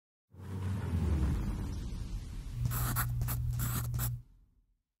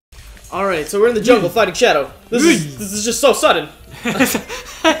Alright, so we're in the jungle fighting Shadow. This is just so sudden.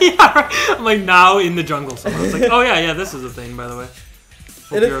 Yeah, right. I'm like now in the jungle. So I was like, oh yeah, this is a thing, by the way.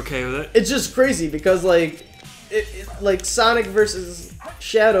 Hope you're okay with it. It's just crazy because like, like Sonic versus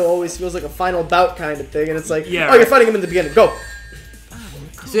Shadow always feels like a final bout kind of thing, and it's like, yeah, oh, you're fighting him in the beginning, go.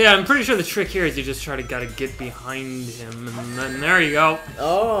 So yeah, I'm pretty sure the trick here is you just gotta get behind him, and then there you go.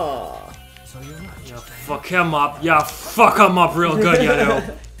 Oh. Yeah, fuck him up. Yeah, fuck him up real good, you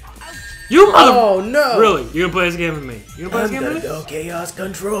know. You mother. Oh no. Really? You gonna play this game with me? You gonna play this game with me? Go chaos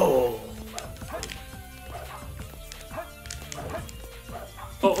control.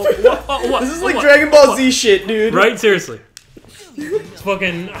 What? This is like Dragon Ball Z shit, dude. Right? Seriously. It's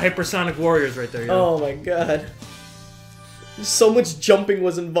fucking hypersonic warriors right there, you know? Oh my god. So much jumping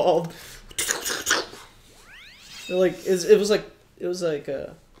was involved. Like it was like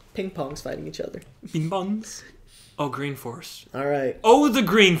ping pongs fighting each other. Ping pongs. Oh, Green Force. All right. Oh, the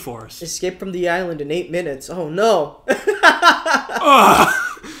Green Force. Escape from the island in 8 minutes. Oh no.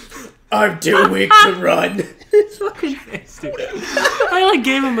 I'm too weak to run. It's fucking face, dude. I like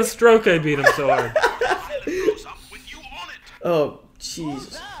gave him a stroke. I beat him so hard. Oh,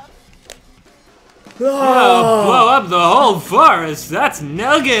 Jesus. Oh, blow up the whole forest. That's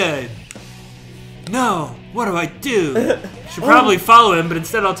no good. No, what do I do? Should probably follow him, but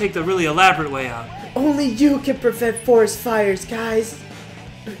instead I'll take the really elaborate way out. Only you can prevent forest fires, guys.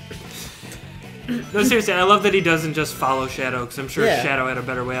 No, seriously, I love that he doesn't just follow Shadow, because I'm sure Shadow had a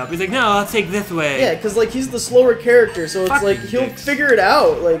better way out. He's like, no, I'll take this way. Yeah, because like he's the slower character, so it's like he'll figure it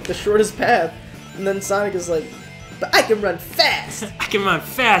out, like the shortest path. And then Sonic is like, but I can run fast. I can run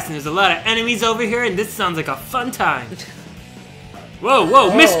fast, and there's a lot of enemies over here, and this sounds like a fun time. Whoa,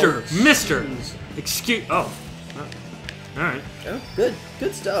 whoa, mister. Geez. Excuse. Oh. Alright. Oh, good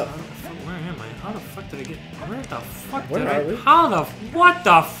stuff. Where am I? How the fuck did I get? Where the fuck Where did are I? we? How the? What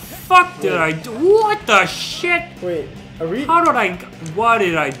the fuck did I do? What the shit? Wait, are we? How did I? What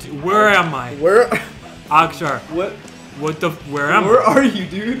did I do? Where am I? Where? Akhtar. What? What the? Where am I? Where are you,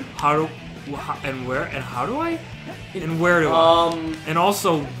 dude? How do? And where? And how do I? And where do I? And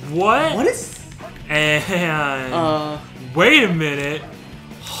also what? What is? And wait a minute.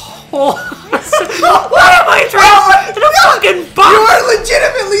 What am I trying? The fucking box. You are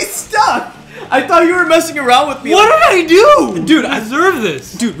legitimately stuck. I thought you were messing around with me. What did I do? Dude, I deserve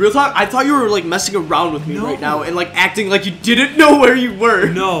this. Dude, real talk, I thought you were like messing around with me right now and like acting like you didn't know where you were.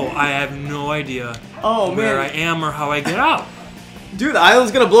 No, I have no idea where I am or how I get out. Dude, the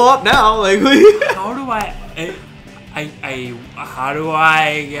island's gonna blow up now. Like, how do I how do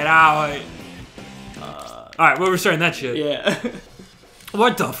I get out? Alright, well, we're starting that shit. Yeah.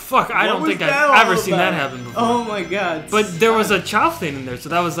 What the fuck? I don't think I've ever seen that happen before. Oh my god. But there was a Chao thing in there, so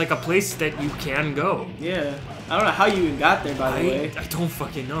that was like a place that you can go. Yeah. I don't know how you even got there, by the way. I don't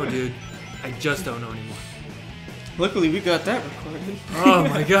fucking know, dude. I just don't know anymore. Luckily, we got that recorded. Oh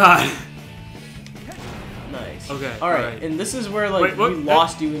my god. Nice. Okay. Alright, and this is where like we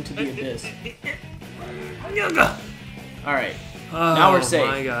lost you into the abyss. Alright. Now we're safe. Oh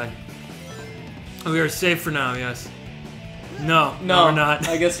my god. We are safe for now, yes. No, we're not.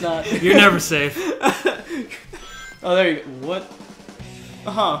 I guess not. You're never safe. Oh, there you go. What?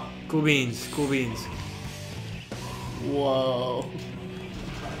 Uh-huh. Cool beans. Cool beans. Whoa.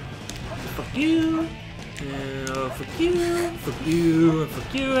 Fuck you. And fuck you. Fuck you.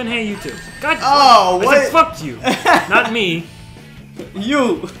 Fuck you. And hey, you too. God. Oh, what? I said fuck you. Not me.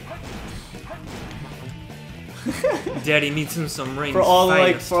 You. Daddy needs him some rings. For all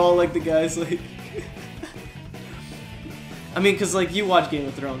the guys like. I mean, cause like you watch Game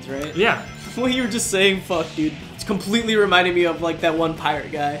of Thrones, right? Yeah. What you were just saying, fuck, dude. It's completely reminding me of like that one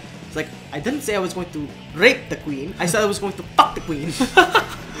pirate guy. It's like, I didn't say I was going to rape the queen. I said I was going to fuck the queen.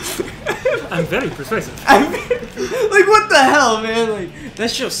 I'm very persuasive. Like, what the hell, man? Like, that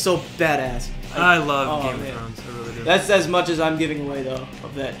show's so badass. I love Game of Thrones. I really do. That's as much as I'm giving away, though,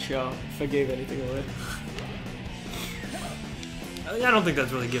 of that show. If I gave anything away. I don't think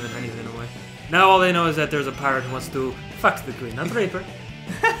that's really giving anything away. Now all they know is that there's a pirate who wants to fuck the queen, not rape her.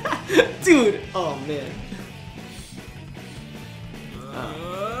 Dude! Oh, man.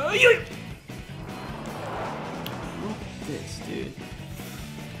 Look at this, dude.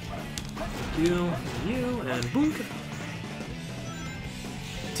 You, and boom.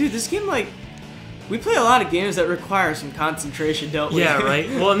 Dude, this game, like, we play a lot of games that require some concentration, don't we? Yeah, right?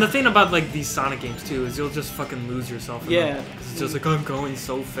 Well, and the thing about, like, these Sonic games, too, is you'll just fucking lose yourself in them. Because it's just like, I'm going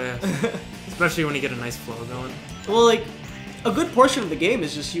so fast. Especially when you get a nice flow going. Well, like, a good portion of the game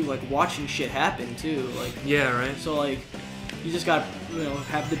is just you, like, watching shit happen, too. Like, yeah, right? So, like, You just gotta,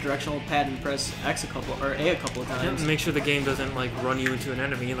 have the directional pad and press X a couple of times. And make sure the game doesn't like run you into an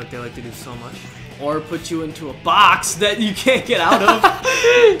enemy like they like to do so much. Or put you into a box that you can't get out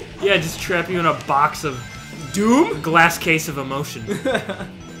of. Yeah, just trap you in a box of doom? A glass case of emotion. Dude,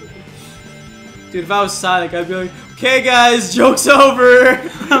 if I was Sonic, I'd be like, okay guys, joke's over.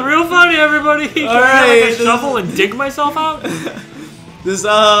 Real funny, everybody. Can I get like a shovel and dig myself out? This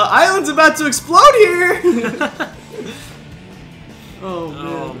island's about to explode here. Oh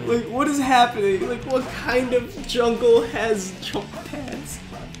man. Like, what is happening? Like, what kind of jungle has jump pads?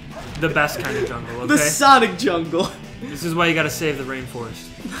 The best kind of jungle, okay? The Sonic jungle. This is why you gotta save the rainforest.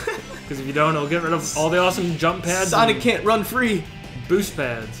 Because if you don't, it'll get rid of all the awesome jump pads. Sonic can't run free. Boost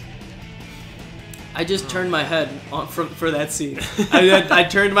pads. I just turned my head on for that scene. I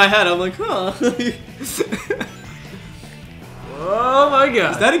turned my head. I'm like, huh. Oh my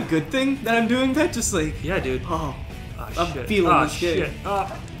god. Is that a good thing that I'm doing that? Just like, yeah, dude. Oh, I'm shit. feeling this shit. game. Oh,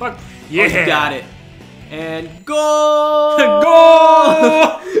 fuck. Yeah. Oh, you got it. And go!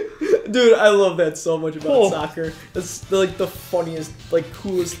 Go! Dude, I love that so much about soccer. It's like the funniest, like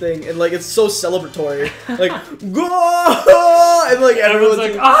coolest thing, and like it's so celebratory. Like go! And like everyone's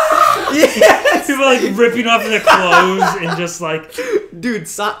like, ah! Yes! People like ripping off their clothes and just like, dude,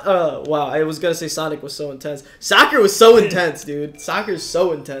 wow! I was gonna say Sonic was so intense. Soccer was so intense, dude. Soccer is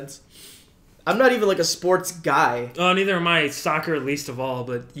so intense. I'm not even like a sports guy. Oh, neither am I. Soccer, least of all.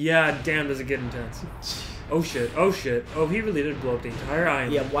 But yeah, damn, does it get intense. Oh shit! Oh shit! Oh, he really did blow up the entire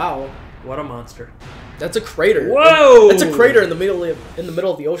island. Yeah, wow. What a monster. That's a crater. Whoa! That's a crater in the middle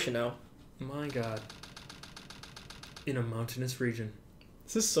of the ocean now. My god. In a mountainous region.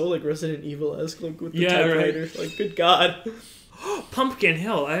 This is so like Resident Evil-esque, like with the yeah, typewriter. Right. Like, good god. Pumpkin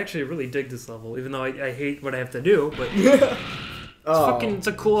Hill. I actually really dig this level, even though I hate what I have to do. But it's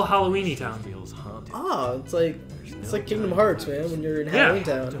a cool Halloweeny town. Oh, it's like Kingdom Hearts, man. When you're in Halloween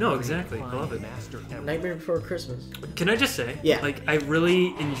Town. No, exactly. I love it. Nightmare Before Christmas. Can I just say? Yeah. Like, I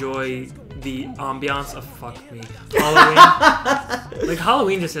really enjoy the ambiance of Halloween. Like,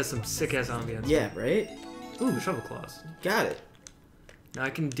 Halloween just has some sick ass ambiance. Yeah, right? Ooh, shovel claws. Got it. Now I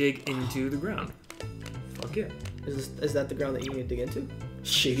can dig into the ground. Fuck yeah. Is that the ground that you need to dig into?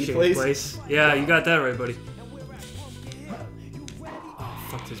 Shady place? place. Yeah, you got that right, buddy.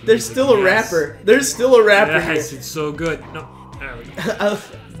 Fuck this There's music. still a rapper. There's still a rapper yes, here. It's so good. No, there we go.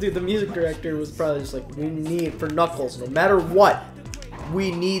 Dude, the music director was probably just like, we need, for Knuckles, no matter what,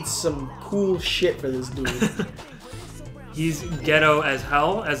 we need some cool shit for this dude. He's ghetto as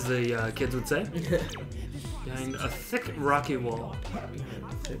hell, as the kids would say. Behind a thick rocky wall.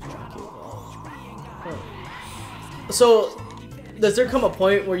 So, does there come a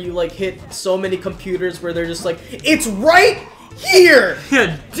point where you like hit so many computers where they're just like, it's right here!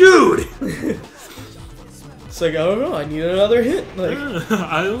 Yeah, dude! It's like, I don't know, I need another hit. Like,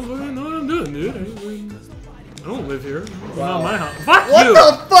 I don't fucking know what I'm doing, dude. I don't live here. Wow. Not my house. Fuck what you!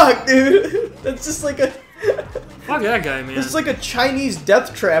 the fuck, dude? That's just like a... Fuck that guy, man. This is like a Chinese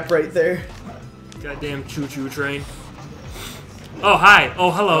death trap right there. Goddamn choo-choo train. Oh, hi.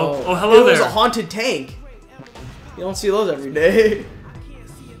 Oh, hello. Oh, hello there. It was there. a haunted tank. You don't see those every day.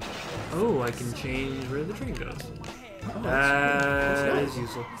 Oh, I can change where the train goes. Oh, That nice. is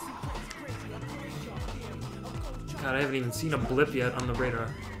useful. God, I haven't even seen a blip yet on the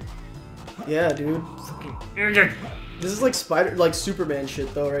radar. Yeah, dude. Fucking... This is like Superman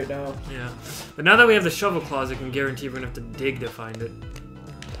shit though right now. Yeah. But now that we have the shovel claws, I can guarantee we're gonna have to dig to find it.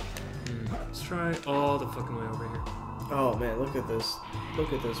 Let's try all the fucking way over here. Oh man, look at this.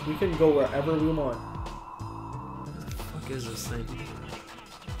 Look at this. We can go wherever we want. What the fuck is this thing?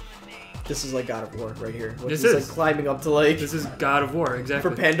 This is like God of War right here. This is is. like climbing up to like This is God of War, exactly.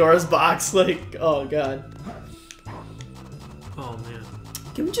 for Pandora's box. Like, oh god. Oh man.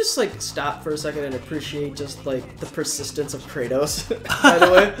 Can we just like stop for a second and appreciate just like the persistence of Kratos? By the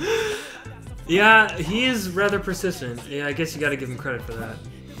way. Yeah, he is rather persistent. Yeah, I guess you gotta give him credit for that.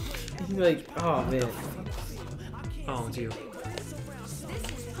 Like, oh man. Oh, it's you.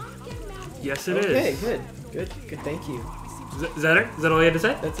 Yes, it is. Okay, good. Thank you. Is that it? Is that all you had to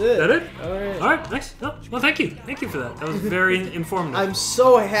say? That's it. Is that it? Alright. Alright, nice. Oh, well, thank you. Thank you for that. That was very informative. I'm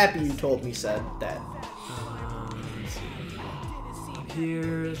so happy you told me that. Let's see. Up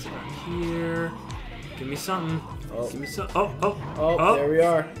here, it's about here. Give me something. Oh. Give me some. Oh, there we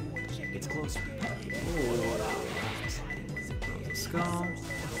are. It's closer. Ooh. The skull.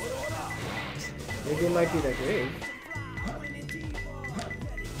 Maybe it might be that grave.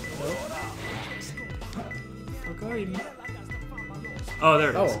 No? Fuck are you? Oh,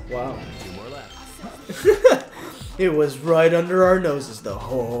 there it is. Oh, wow. It was right under our noses the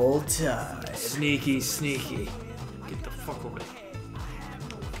whole time. Sneaky, sneaky. Get the fuck over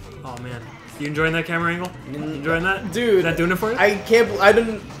Oh man, you enjoying that camera angle? You enjoying that? Dude, is that doing it for you? I can't. I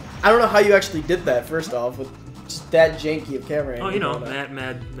don't know how you actually did that. First off, with just that janky of camera angle. Oh, you know,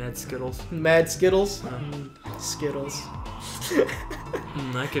 mad Skittles. Mad Skittles. Skittles.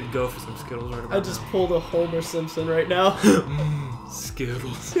 I could go for some Skittles right about I just pulled a Homer Simpson right now.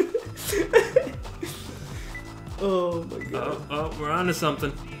 Skittles. Oh my god. Oh, we're on to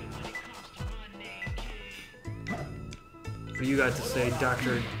something. What do you got to say,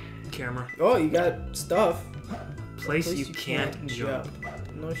 Dr. Camera? Oh, you got stuff. Place you can't jump.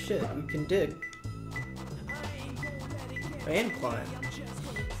 No shit, you can dig. And climb.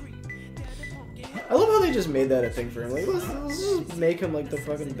 I love how they just made that a thing for him. Like, let's just make him like the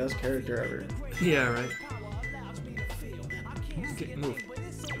fucking best character ever. Yeah, right. Move.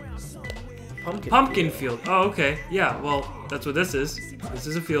 Pumpkin field. Oh, okay. Yeah, well, that's what this is. This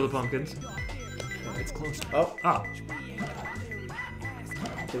is a field of pumpkins. It's close. Oh. Ah.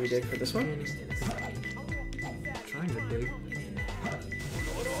 Did we dig for this one? Trying to dig.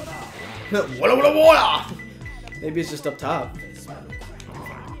 Maybe it's just up top.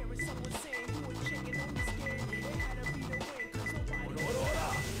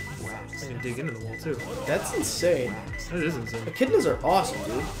 I can dig into the wall too. That's insane. That is insane. Echidnas are awesome,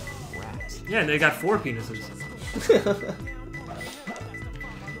 dude. Yeah, and they got 4 penises.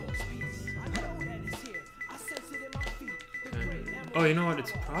 Oh, you know what?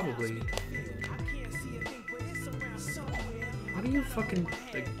 It's probably... How do you fucking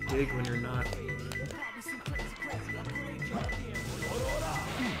like dig when you're not?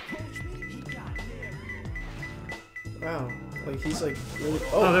 Wow. Like he's like really...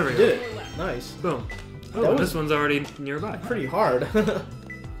 Oh, there we go. Did it. Nice. Boom. Oh, this one's already nearby. Pretty hard.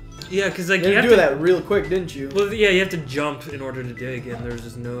 Yeah, because like you have to do that real quick, didn't you? Well, yeah, you have to jump in order to dig, and there's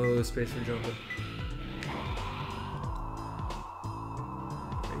just no space for jumping.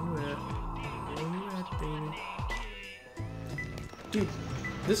 Dude,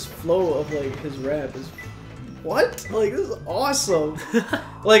 this flow of like his rap is what? Like this is awesome.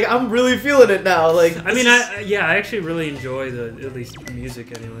 Like I'm really feeling it now. Like I mean, I actually really enjoy at least the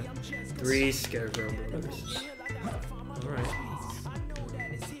music anyway. 3 Scarecrow Brothers. All right.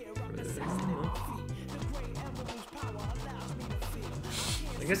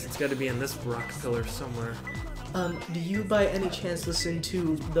 I guess it's got to be in this rock pillar somewhere. Do you by any chance listen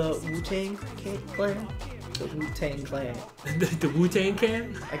to the Wu-Tang Clan? The Wu-Tang Clan. The Wu-Tang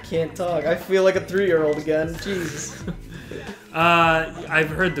Clan? I can't talk. I feel like a 3-year-old again. Jeez. I've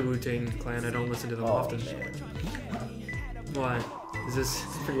heard the Wu-Tang Clan. I don't listen to them often. Man. Why? Is this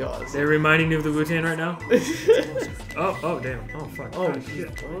pretty awesome? They're reminding you of the Wu-Tang right now? Oh damn. Oh fuck. Oh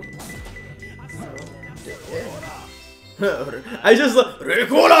shit. I just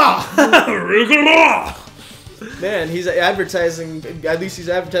Ricola! Ricola! Man, he's advertising. At least he's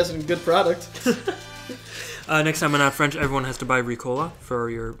advertising a good product. Next time on Not French, everyone has to buy Ricola for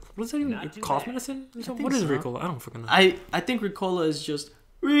your what is that even? Cough medicine? What is Ricola? I don't fucking know. I think Ricola is just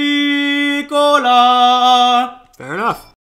Ricola. Fair enough.